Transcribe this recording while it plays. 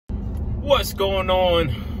What's going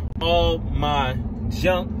on, all my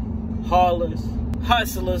junk haulers,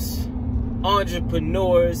 hustlers,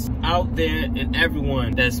 entrepreneurs out there, and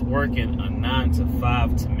everyone that's working a 9 to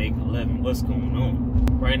 5 to make a living? What's going on?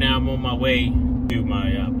 Right now I'm on my way to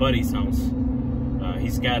my buddy's house.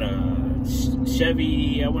 He's got a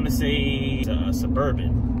Chevy, I want to say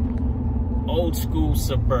Suburban, old school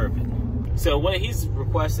Suburban. So what he's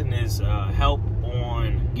requesting is help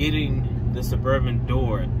on getting the Suburban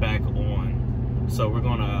door back on. So we're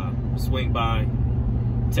gonna swing by,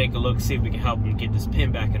 take a look, see if we can help him get this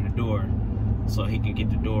pin back in the door so he can get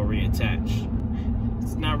the door reattached.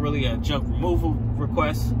 It's not really a junk removal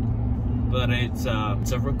request, but it's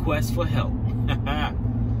a request for help.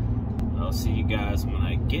 I'll see you guys when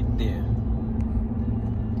I get there.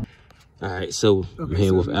 All right, so I'm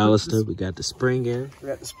here with Alistair. We got the spring in. We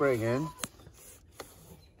got the spring in.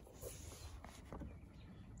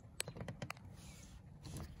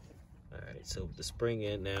 All right, so with the spring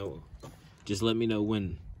in now, just let me know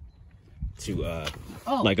when to,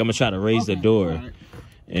 like I'm gonna try to raise the door, right,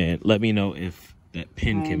 and let me know if that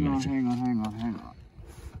pin can match. Hang on.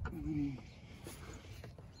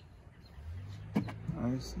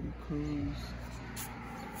 I see cruise.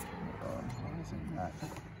 Why is it not?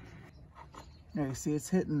 Yeah, you see it's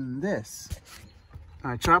hitting this.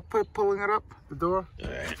 All right, try pulling it up, the door. All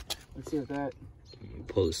right. Let's see if that.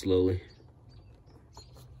 Pull it slowly.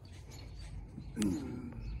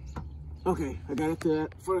 Okay, I got it to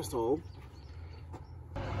that first hole.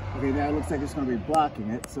 Okay, now it looks like it's gonna be blocking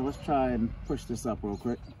it. So let's try and push this up real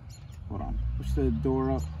quick. Hold on, push the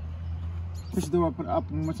door up. Push the door up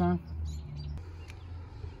one more time.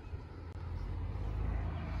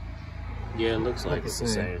 Yeah, it looks like it's the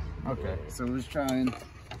same. Okay, so let's try and.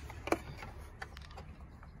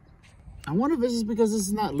 I wonder if this is because this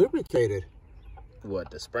is not lubricated. What,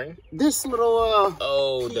 the spring? This little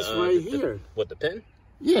piece right here. What, the pin?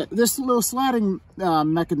 Yeah, this little sliding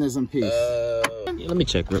mechanism piece. Yeah, let me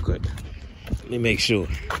check real quick. Let me make sure.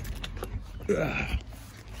 All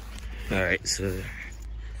right, so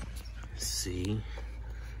let's see.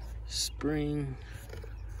 Spring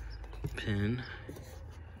pin.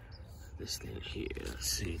 This thing here.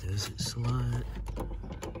 Let's see. Does it slide?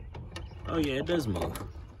 Oh yeah, it does move.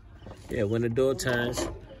 Yeah, when the door turns,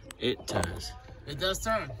 it turns. It does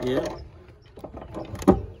turn. Yeah.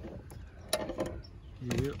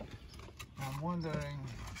 Yep. I'm wondering.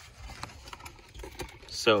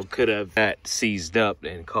 So could have that seized up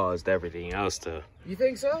and caused everything else to. You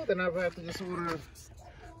think so? Then I would have to just order.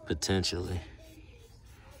 Potentially.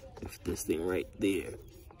 If this thing right there.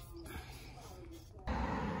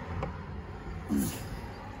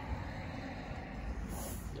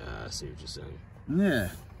 I see what you're saying. Yeah.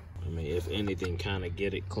 I mean, if anything, kind of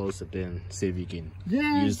get it closer, then see if you can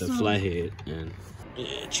use the so flathead and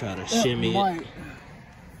try to shimmy it.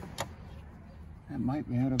 That might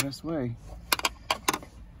be the best way.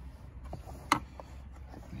 Let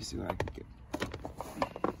me see what I can get.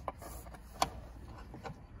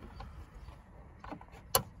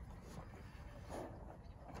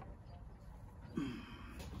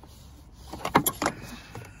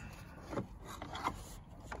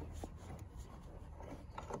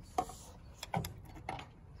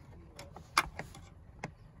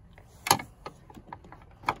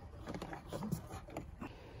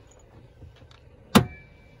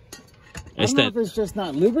 I don't know if it's just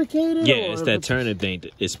not lubricated. Yeah, it's that turning thing.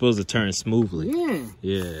 It's supposed to turn smoothly. Yeah.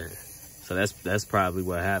 Yeah. So that's probably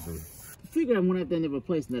what happened. I figure I'm gonna have to end up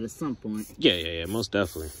replacing that at some point. Yeah, most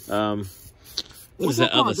definitely. What is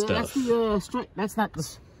that other stuff? That's the strike. That's not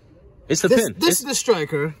the. It's the pin. This is the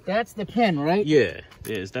striker. That's the pin, right? Yeah,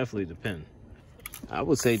 it's definitely the pin. I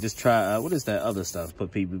would say just try. What is that other stuff?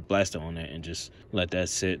 Put PB blaster on it and just let that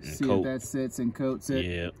sit and coat. See if that sits and coats it.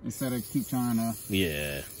 Yeah. Instead of keep trying to.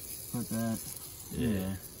 Yeah. Put that.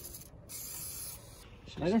 Yeah.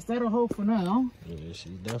 I guess that'll hold for now. Yeah,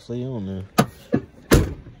 she's definitely on there.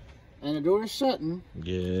 And the door is shutting.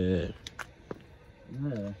 Yeah.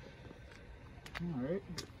 Yeah. All right.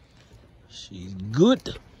 She's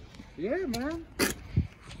good. Yeah, man.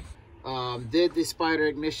 Did the spider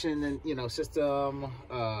ignition and system,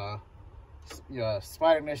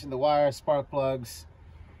 spider ignition, the wires, spark plugs,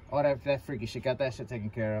 all that freaky shit. Got that shit taken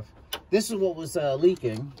care of. This is what was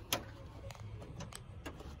leaking,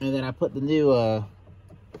 and then I put the new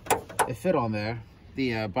it fit on there,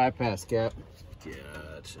 the bypass cap.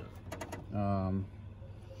 Gotcha.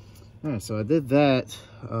 Yeah, so I did that.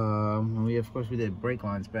 And of course we did brake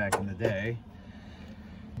lines back in the day.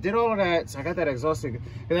 did all of that, so I got that exhaust sticker.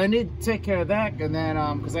 And I need to take care of that, and then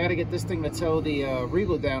because I got to get this thing to tow the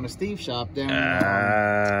Regal down to Steve's shop down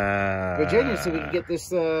in Virginia, so we can get this,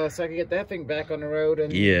 so I can get that thing back on the road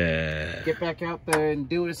and get back out there and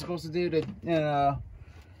do what it's supposed to do to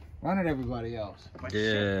run at everybody else. But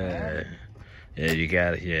shit, yeah, you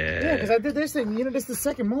got it. Yeah, because I did this thing. You know, this is the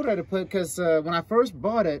second motor I had to put, because when I first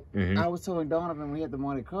bought it, I was telling Donovan we had the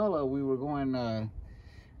Monte Carlo, we were going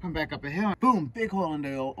come back up a hill. Boom, big hole in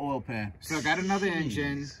the oil pan. So I got another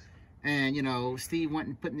engine, and you know, Steve went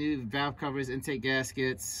and put new valve covers, intake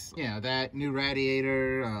gaskets, you know, that new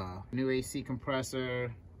radiator, new AC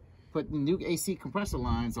compressor, put new AC compressor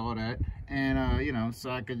lines, all that, and you know, so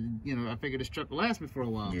I could, you know, I figured this truck would last me for a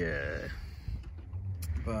while. Yeah.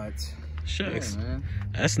 But shucks, yeah, man.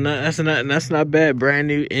 That's not bad. Brand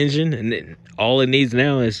new engine, and all it needs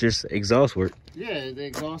now is just exhaust work. Yeah, the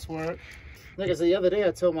exhaust work. Like I said, the other day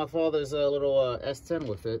I told my father's little S10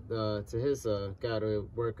 with it to his guy to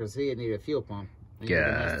work, because he needed a fuel pump.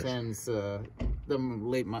 Yeah. S10s,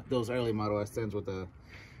 those early model S10s with the,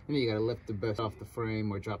 you know, you gotta lift the best off the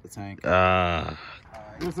frame or drop the tank.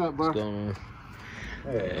 What's up, bro? What's going on?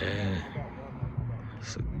 Yeah.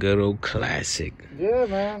 It's a good old classic. Yeah,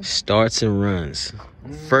 man. Starts and runs.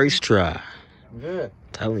 First try. Yeah.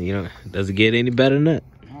 Telling you, does it get any better than that?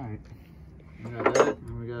 All right. We got that.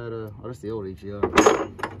 We got oh, that's the old EGR.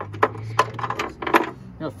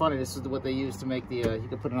 You know, funny. This is what they use to make the. You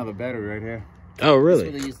can put another battery right here. Oh, really?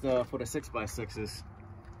 This is what they used for the 6x6s.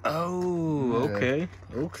 Oh, okay.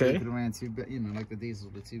 Okay. So you could run two, you know, like the diesel,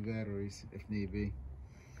 the 2 batteries if need be.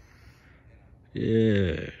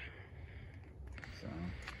 Yeah. So,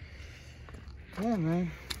 yeah,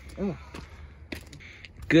 man. Ugh.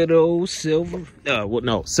 Good old silver. Well,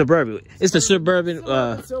 no, Suburban. It's the Suburban.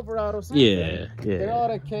 Silverado. Yeah, yeah. They all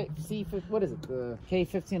the what is it? The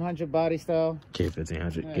K1500 body style.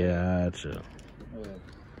 K1500. Yeah. Gotcha. Yeah.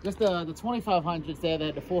 Just the 2500s there. They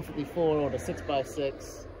had the 454 or the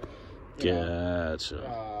 6x6. Gotcha.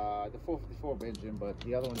 The 454 engine, but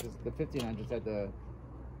the other ones, the 1500s had the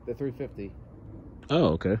 350.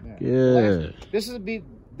 Oh, okay. Yeah. This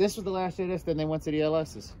was the last year of this, then they went to the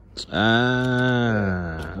LS's. Okay.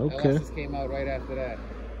 LS's came out right after that.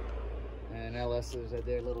 And LS's had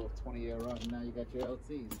their little 20-year run, and now you got your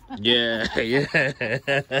LTs. Yeah, yeah.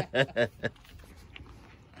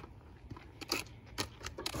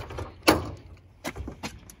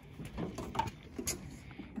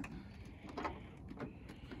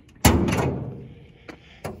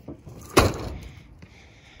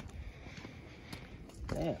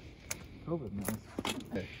 Yeah. COVID, man.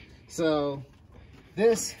 So,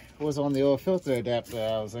 this was on the oil filter adapter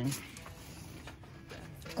housing.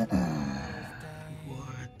 What?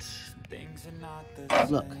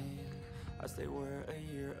 Look.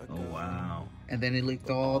 Oh, wow. And then it leaked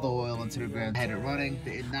all the oil into the ground. I had it running.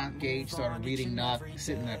 The knock gauge started reading knock,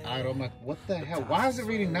 sitting at idle. I'm like, what the hell? Why is it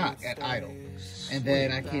reading knock at idle? And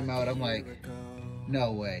then I came out, I'm like,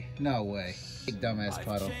 no way, no way. Big dumbass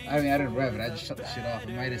puddle. I mean, I didn't rev it. I just shut the shit off.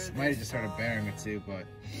 It might have just started bearing it too, but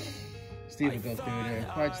Steve would go through there.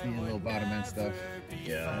 Probably just need a little bottom end stuff.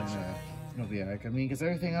 Yeah. And, it'll be alright. I mean, because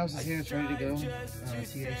everything else is here. It's ready to go.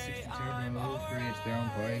 TA60 turbo, 3-inch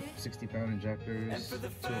downpipe, 60-pound injectors,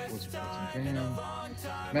 204 jam,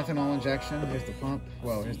 methanol injection. Here's the pump.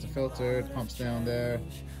 Well, here's the filter. The pump's down there.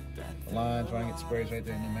 The lines running, it sprays right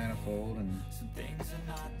there in the manifold, and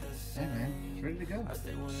yeah, man, it's ready to go.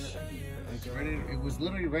 It's ready. It was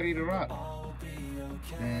literally ready to rock,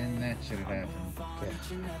 and that should have happened. Okay.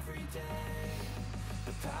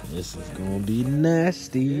 This is gonna be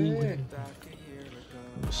nasty. Yeah.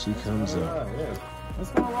 When she comes up. Yeah.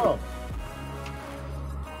 Let's go off.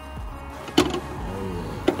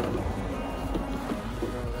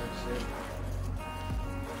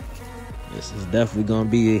 This is definitely gonna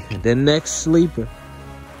be the next sleeper.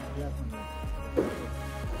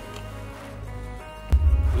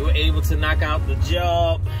 We were able to knock out the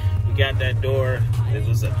job. We got that door. There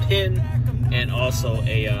was a pin and also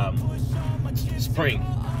a spring,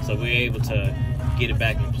 so we were able to get it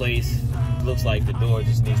back in place. Looks like the door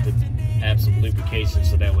just needs to have some lubrication,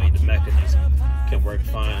 so that way the mechanism can work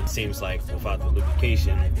fine. Seems like without the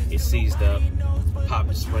lubrication, it seized up, popped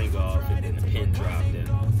the spring off, and then the pin dropped,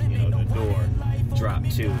 and you know, the door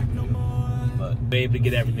dropped too. But we were able to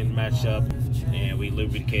get everything to match up, and we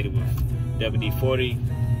lubricated with WD-40.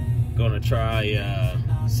 Gonna try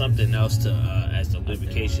something else to as the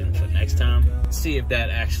lubrication for next time. See if that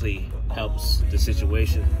actually helps the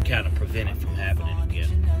situation, kind of prevent it from happening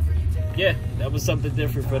again. Yeah, that was something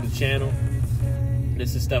different for the channel.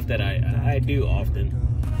 This is stuff that I do often.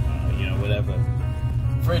 You know, whatever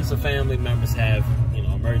friends or family members have, you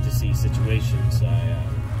know, emergency situations, I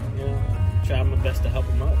you know, try my best to help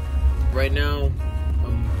them out. Right now,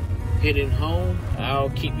 I'm heading home.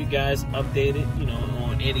 I'll keep you guys updated, you know,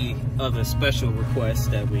 on any other special requests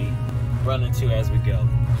that we run into as we go.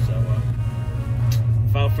 So,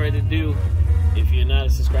 without further ado, if you're not a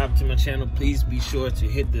subscriber to my channel, please be sure to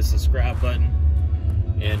hit the subscribe button.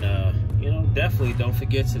 And, you know, definitely don't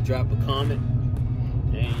forget to drop a comment.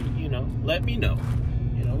 And, you know, let me know.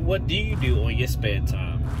 You know, what do you do on your spare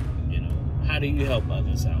time? You know, how do you help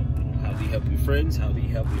others out? You know, how do you help your friends? How do you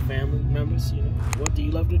help your family members? You know, what do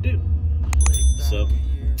you love to do? So,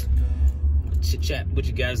 chit chat with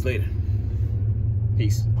you guys later.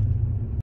 Peace.